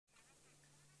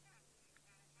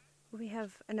We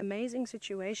have an amazing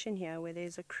situation here where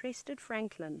there's a crested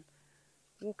francolin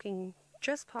walking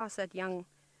just past that young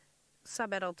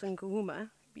sub-adult Nkuhuma.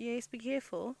 Yes, be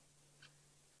careful.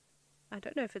 I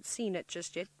don't know if it's seen it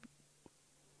just yet,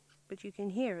 but you can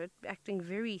hear it acting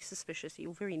very suspiciously,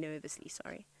 or very nervously,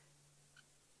 sorry.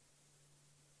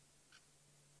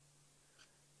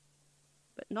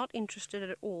 But not interested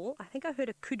at all. I think I heard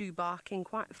a kudu barking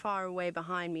quite far away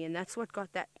behind me, and that's what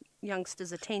got that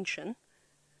youngster's attention.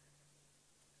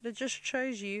 It just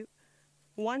shows you,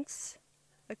 once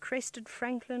a crested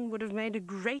francolin would have made a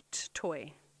great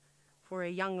toy for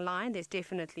a young lion. There's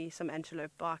definitely some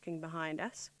antelope barking behind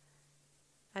us.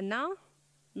 And now,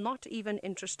 not even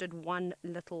interested one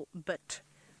little bit.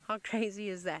 How crazy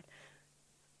is that?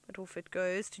 But off it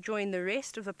goes to join the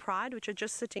rest of the pride, which are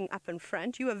just sitting up in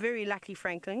front. You are very lucky,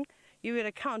 francolin. You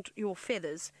would count your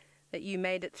feathers that you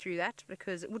made it through that,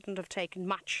 because it wouldn't have taken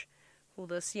much for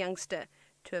this youngster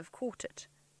to have caught it.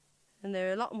 And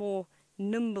they're a lot more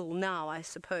nimble now, I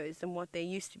suppose, than what they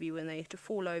used to be when they had to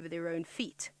fall over their own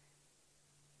feet.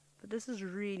 But this is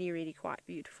really, really quite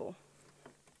beautiful.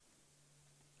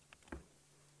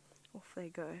 Off they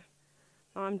go.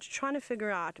 Now I'm trying to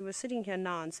figure out, we're sitting here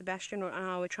now, and Sebastian and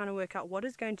I were trying to work out what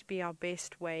is going to be our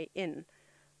best way in.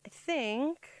 I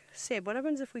think, Seb, what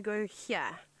happens if we go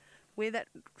here, where that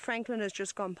francolin has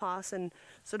just gone past, and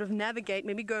sort of navigate,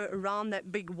 maybe go around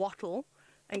that big wattle,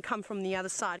 and come from the other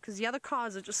side, because the other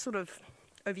cars are just sort of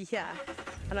over here,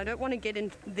 and I don't want to get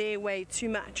in their way too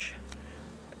much.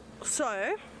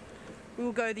 So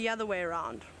we'll go the other way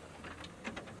around.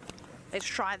 Let's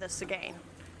try this again.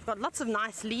 We've got lots of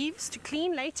nice leaves to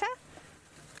clean later.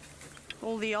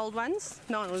 All the old ones.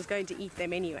 No one was going to eat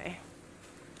them anyway.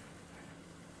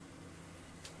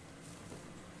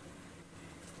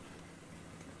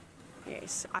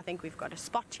 Yes, I think we've got a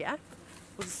spot here.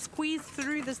 We'll squeeze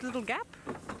through this little gap,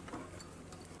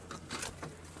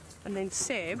 and then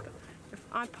Seb, if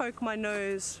I poke my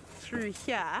nose through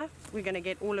here, we're going to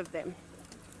get all of them.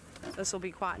 This will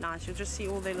be quite nice. You'll just see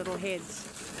all their little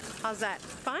heads. How's that?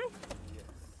 Fine? Yes.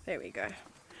 There we go.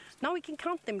 Now we can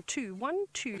count them too. 1,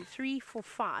 2, 3, 4,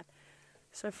 5.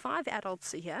 So 5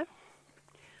 adults are here.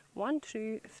 1,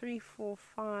 2, 3, 4,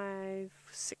 5,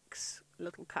 6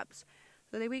 little cubs.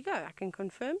 So there we go. I can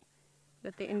confirm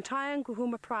that the entire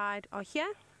Nkuhuma pride are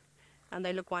here, and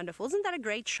they look wonderful. Isn't that a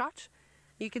great shot?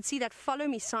 You can see that follow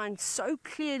me sign so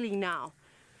clearly now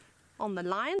on the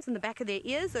lions in the back of their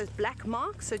ears, those black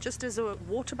marks. So just as a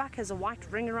waterbuck has a white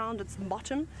ring around its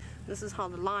bottom, this is how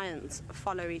the lions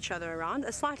follow each other around.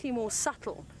 A slightly more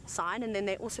subtle sign, and then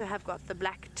they also have got the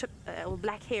black tip or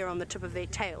black hair on the tip of their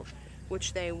tail,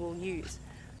 which they will use.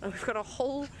 And we've got a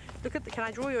whole, look at the, can I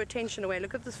draw your attention away?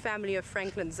 Look at this family of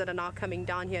francolins that are now coming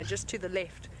down here just to the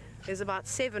left. There's about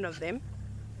 7 of them,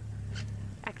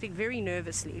 acting very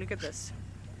nervously. Look at this.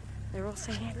 They're all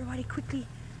saying, everybody quickly,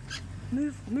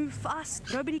 move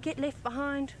fast, nobody get left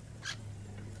behind.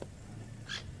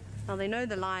 Now they know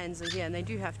the lions are here, and they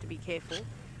do have to be careful,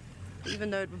 even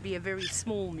though it would be a very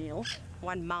small meal,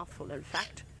 one mouthful in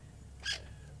fact.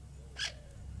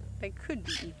 They could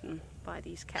be eaten by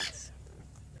these cats.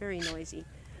 Very noisy.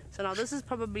 So now this is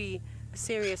probably a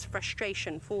serious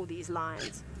frustration for these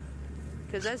lions,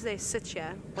 because as they sit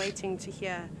here waiting to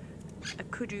hear a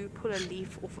kudu pull a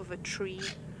leaf off of a tree,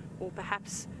 or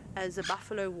perhaps as a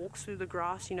buffalo walks through the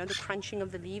grass, you know, the crunching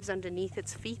of the leaves underneath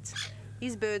its feet,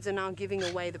 these birds are now giving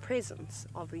away the presence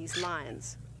of these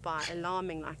lions by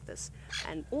alarming like this.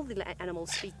 And all the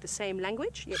animals speak the same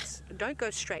language. Yes, don't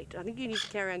go straight. I think you need to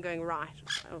carry on going right.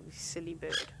 Oh, you silly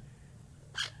bird.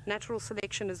 Natural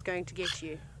selection is going to get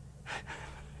you.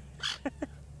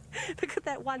 Look at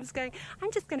that one's going,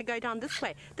 I'm just going to go down this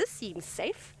way. This seems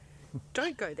safe.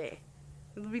 Don't go there.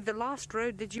 It'll be the last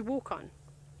road that you walk on.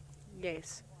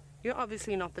 Yes. You're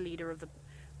obviously not the leader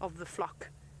of the flock.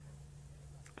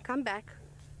 Come back.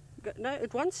 Go, no,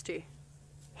 it wants to.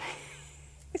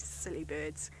 Silly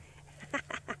birds.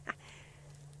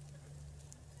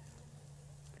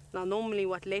 Now normally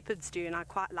what leopards do, and I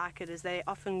quite like it, is they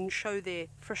often show their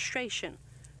frustration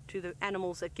to the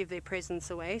animals that give their presence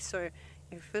away. So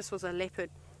if this was a leopard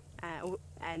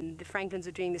and the francolins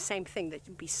are doing the same thing,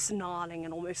 they'd be snarling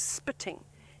and almost spitting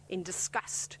in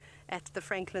disgust at the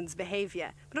francolin's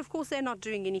behavior. But of course they're not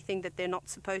doing anything that they're not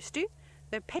supposed to.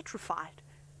 They're petrified.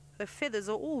 Their feathers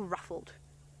are all ruffled.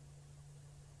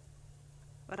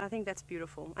 But I think that's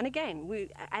beautiful. And again,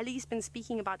 Ali's been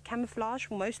speaking about camouflage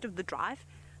for most of the drive,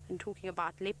 and talking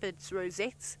about leopards'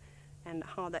 rosettes and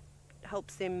how that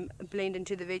helps them blend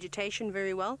into the vegetation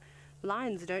very well.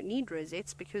 Lions don't need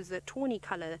rosettes because the tawny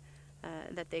color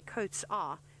that their coats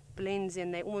are blends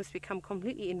in. They almost become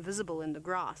completely invisible in the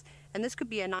grass. And this could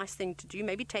be a nice thing to do.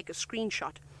 Maybe take a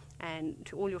screenshot and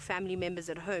to all your family members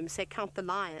at home, say count the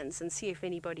lions and see if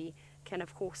anybody can,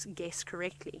 of course, guess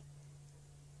correctly.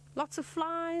 Lots of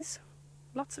flies,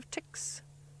 lots of ticks,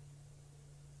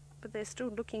 but they're still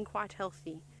looking quite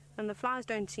healthy. And the flies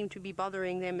don't seem to be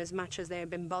bothering them as much as they have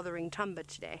been bothering Tumba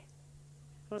today.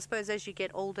 Well, I suppose as you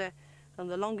get older and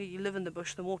the longer you live in the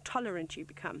bush, the more tolerant you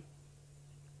become.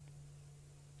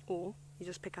 Or you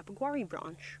just pick up a guarri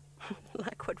branch,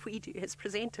 like what we do as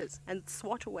presenters, and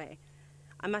swat away.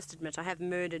 I must admit, I have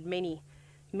murdered many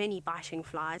biting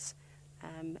flies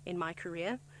in my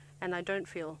career, and I don't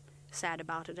feel sad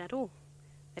about it at all.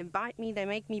 They bite me, they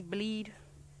make me bleed.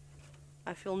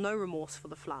 I feel no remorse for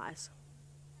the flies.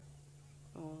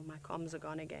 Oh, my comms are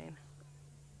gone again.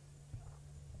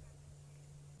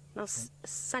 Now,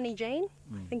 Sunny Jane,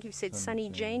 I think you've said Sunny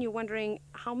Jane. You're wondering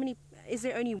how many, is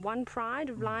there only one pride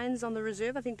of lions on the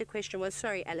reserve? I think the question was,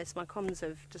 sorry Alice, my comms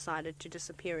have decided to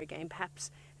disappear again, perhaps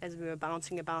as we were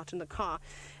bouncing about in the car.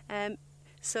 No,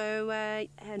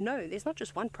 there's not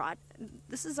just one pride.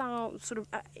 This is our sort of,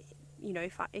 you know,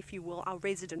 if you will, our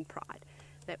resident pride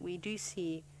that we do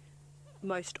see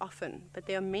most often. But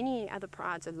there are many other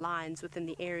prides of lions within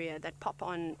the area that pop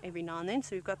on every now and then.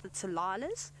 So we've got the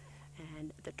Taylas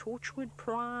and the Torchwood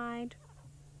pride,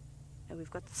 and we've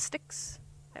got the sticks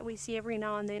that we see every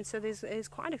now and then. So there's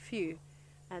quite a few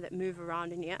that move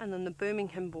around in here. And then the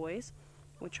Birmingham boys,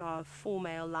 which are 4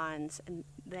 male lions, and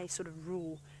they sort of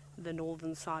rule the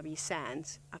northern Sabi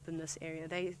sands up in this area.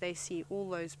 They see all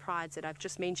those prides that I've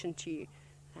just mentioned to you.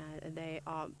 They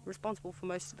are responsible for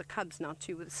most of the cubs now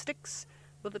too, with the sticks,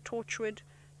 with the Torchwood,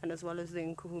 and as well as the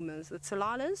Nkuhumas. The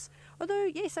Taylas, although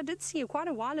yes, I did see quite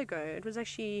a while ago. It was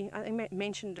actually, I think I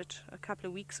mentioned it a couple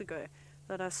of weeks ago,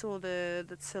 that I saw the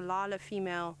Tayla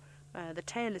female, the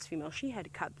tailless female. She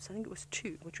had cubs. I think it was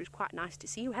 2, which was quite nice to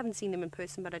see. We haven't seen them in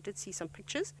person, but I did see some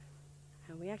pictures,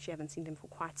 and we actually haven't seen them for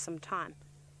quite some time.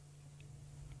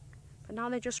 But now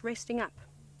they're just resting up,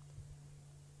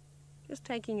 just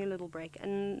taking a little break.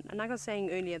 And like I was saying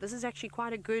earlier, this is actually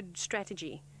quite a good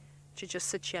strategy to just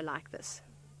sit here like this,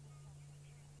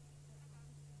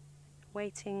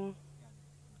 waiting,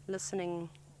 listening,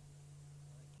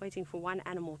 waiting for one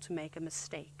animal to make a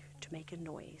mistake, to make a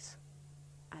noise,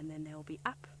 and then they'll be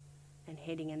up and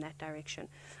heading in that direction.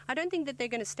 I don't think that they're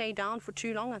going to stay down for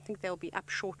too long. I think they'll be up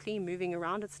shortly, moving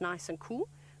around. It's nice and cool.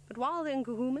 But while the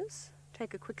Nkuhumas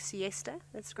take a quick siesta,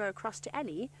 let's go across to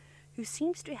Ali, who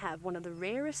seems to have one of the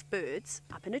rarest birds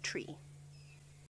up in a tree.